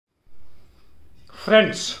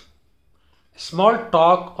Friends, small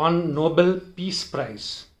talk on Nobel Peace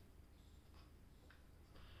Prize.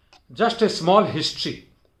 Just a small history.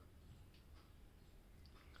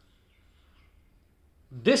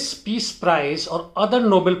 This Peace Prize or other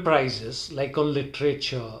Nobel Prizes like on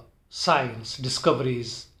literature, science,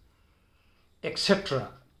 discoveries, etc.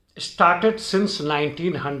 started since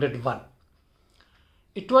 1901.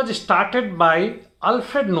 It was started by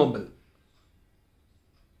Alfred Nobel,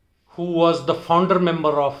 who was the founder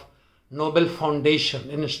member of Nobel Foundation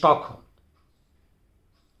in Stockholm.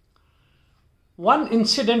 One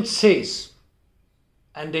incident says,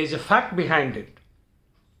 and there is a fact behind it,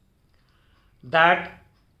 that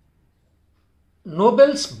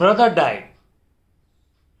Nobel's brother died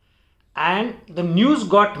and the news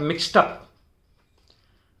got mixed up,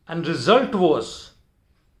 and result was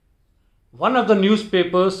one of the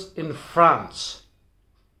newspapers in France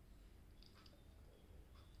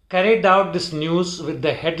carried out this news with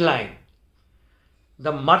the headline,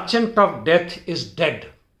 "The Merchant of Death is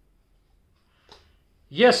dead."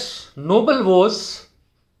 Yes, Nobel was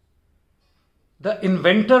the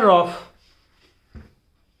inventor of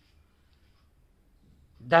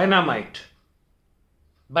dynamite.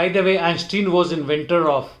 By the way, Einstein was inventor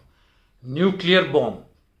of nuclear bomb,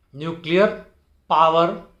 nuclear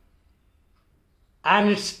power and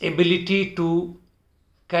its ability to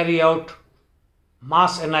carry out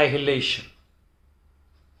mass annihilation.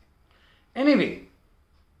 Anyway,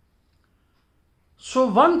 so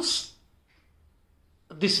once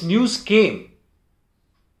this news came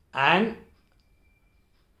and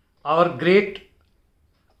our great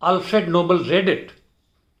Alfred Nobel read it,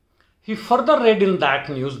 he further read in that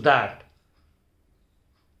news that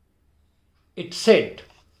it said,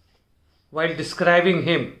 while describing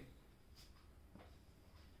him,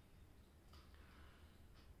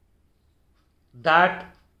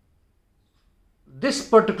 that this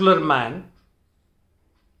particular man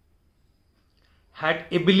had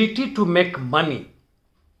ability to make money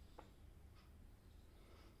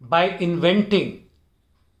by inventing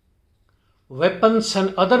weapons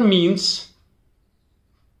and other means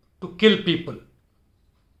to kill people.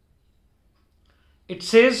 It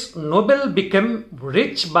says Nobel became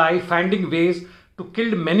rich by finding ways to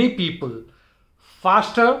kill many people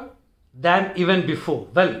faster than even before.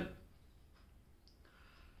 Well,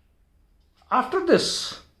 after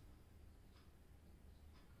this,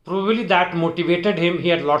 probably that motivated him. He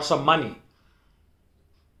had lots of money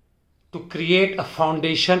to create a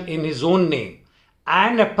foundation in his own name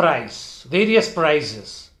and a prize, various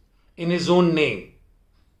prizes in his own name.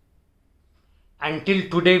 Until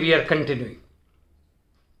today we are continuing.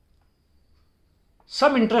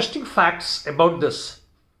 Some interesting facts about this.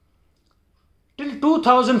 Till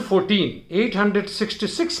 2014,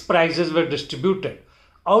 866 prizes were distributed,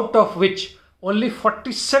 out of which only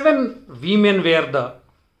 47 women were the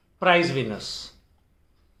prize winners.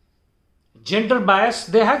 Gender bias,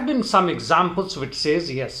 there have been some examples which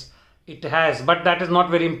says yes, it has, but that is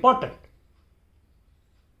not very important.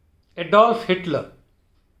 Adolf Hitler,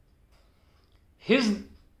 his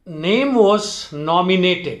name was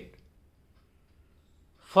nominated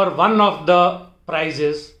for one of the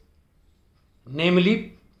prizes,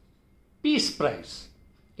 namely Peace Prize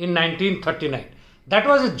in 1939. That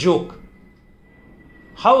was a joke.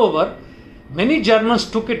 However, many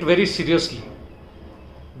Germans took it very seriously.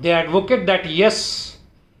 They advocate that yes,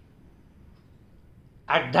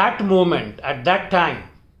 at that moment, at that time,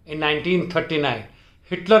 in 1939,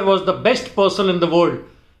 Hitler was the best person in the world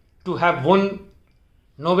to have won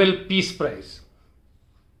Nobel Peace Prize.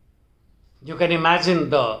 You can imagine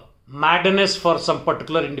the madness for some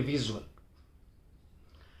particular individual.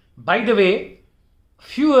 By the way,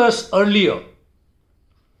 few years earlier,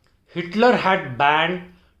 Hitler had banned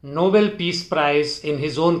Nobel Peace Prize in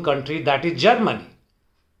his own country, that is Germany.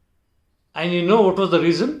 And you know what was the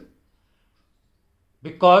reason?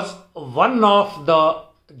 Because one of the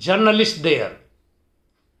journalists there,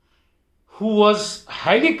 who was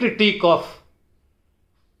highly critic of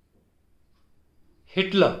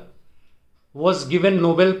Hitler, was given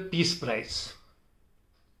Nobel Peace Prize.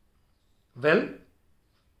 Well,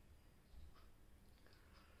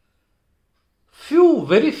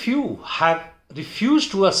 very few have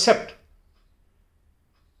refused to accept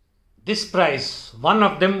this prize. One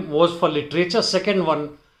of them was for literature, second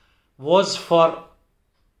one was for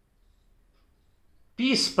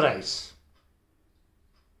Peace Prize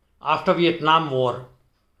after Vietnam War.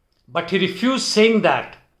 But he refused, saying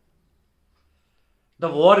that the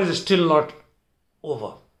war is still not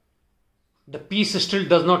over. The peace still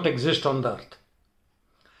does not exist on the earth.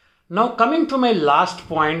 Now coming to my last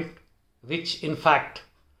point, which in fact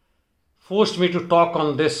forced me to talk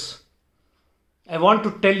on this. I want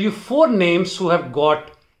to tell you 4 names who have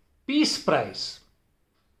got Peace Prize.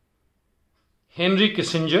 Henry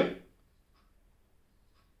Kissinger,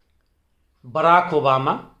 Barack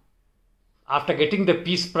Obama. After getting the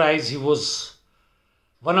Peace Prize, he was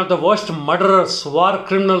one of the worst murderers, war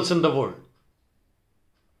criminals in the world.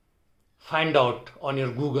 Find out on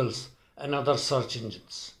your Googles and other search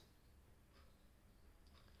engines.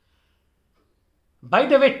 By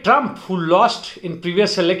the way, Trump, who lost in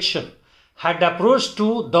previous election, had approached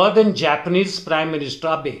to the then Japanese Prime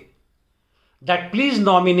Minister Abe that please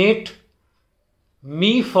nominate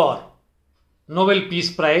me for Nobel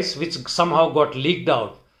Peace Prize, which somehow got leaked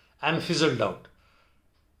out and fizzled out.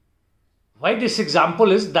 Why this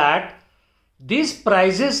example is that these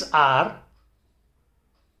prizes are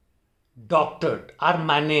doctored, are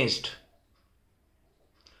managed.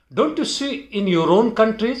 Don't you see in your own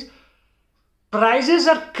countries, prizes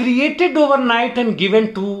are created overnight and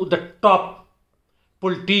given to the top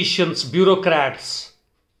politicians, bureaucrats,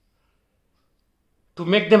 to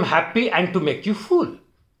make them happy and to make you fool.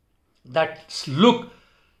 That look,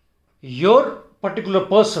 your particular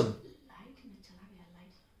person,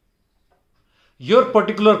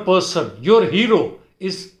 your hero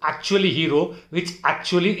is actually hero, which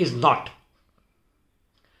actually is not.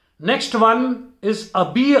 Next one is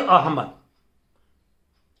Abiy Ahmed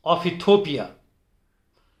of Ethiopia,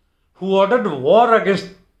 who ordered war against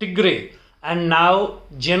Tigray, and now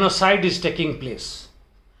genocide is taking place.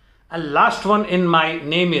 And last one in my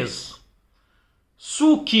name is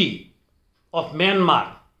Suu Kyi of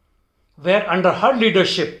Myanmar, where under her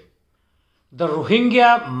leadership the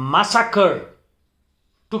Rohingya massacre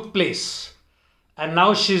took place, and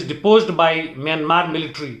now she is deposed by Myanmar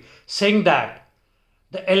military, saying that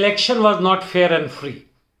the election was not fair and free.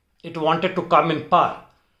 It wanted to come in power.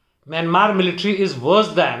 Myanmar military is worse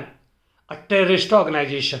than a terrorist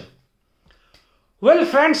organization. Well,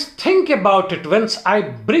 friends, think about it. Once I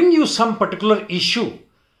bring you some particular issue,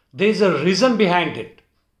 there is a reason behind it.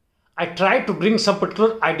 I try to bring some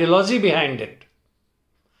particular ideology behind it.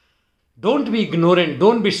 Don't be ignorant.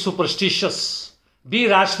 Don't be superstitious. Be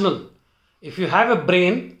rational. If you have a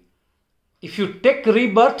brain, if you take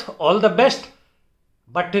rebirth, all the best.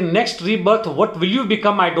 But in next rebirth, what will you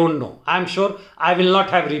become? I don't know. I am sure I will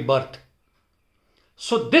not have rebirth.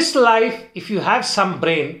 So this life, if you have some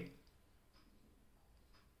brain,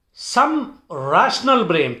 some rational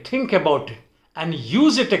brain, think about it and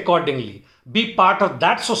use it accordingly. Be part of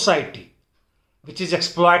that society which is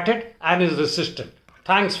exploited and is resistant.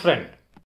 Thanks, friend.